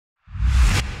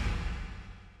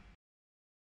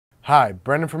Hi,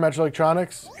 Brendan from Metra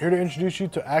Electronics, here to introduce you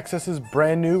to Axxess's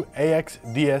brand new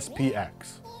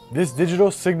AX-DSP-X. This digital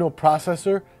signal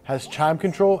processor has chime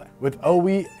control with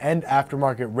OE and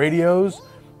aftermarket radios,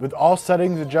 with all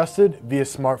settings adjusted via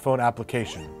smartphone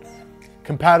application.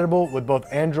 Compatible with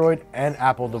both Android and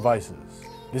Apple devices.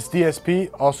 This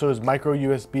DSP also is micro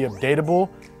USB updatable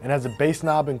and has a bass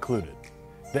knob included.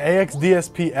 The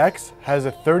AX-DSP-X has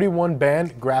a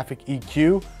 31-band graphic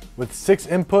EQ with 6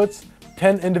 inputs,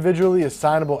 10 individually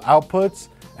assignable outputs,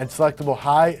 and selectable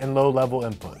high and low level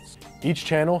inputs. Each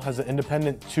channel has an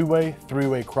independent 2-way,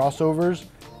 3-way crossovers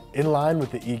in line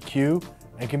with the EQ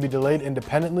and can be delayed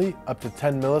independently up to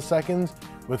 10 milliseconds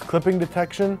with clipping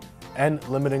detection and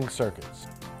limiting circuits.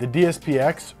 The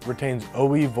DSP-X retains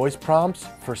OE voice prompts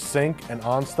for sync and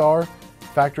OnStar,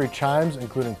 factory chimes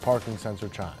including parking sensor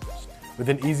chimes, with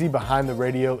an easy behind the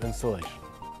radio installation.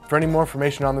 For any more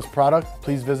information on this product,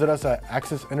 please visit us at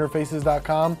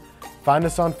axxessinterfaces.com, find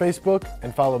us on Facebook,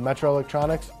 and follow Metra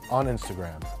Electronics on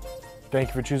Instagram. Thank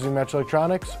you for choosing Metra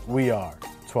Electronics. We are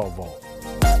 12 volt.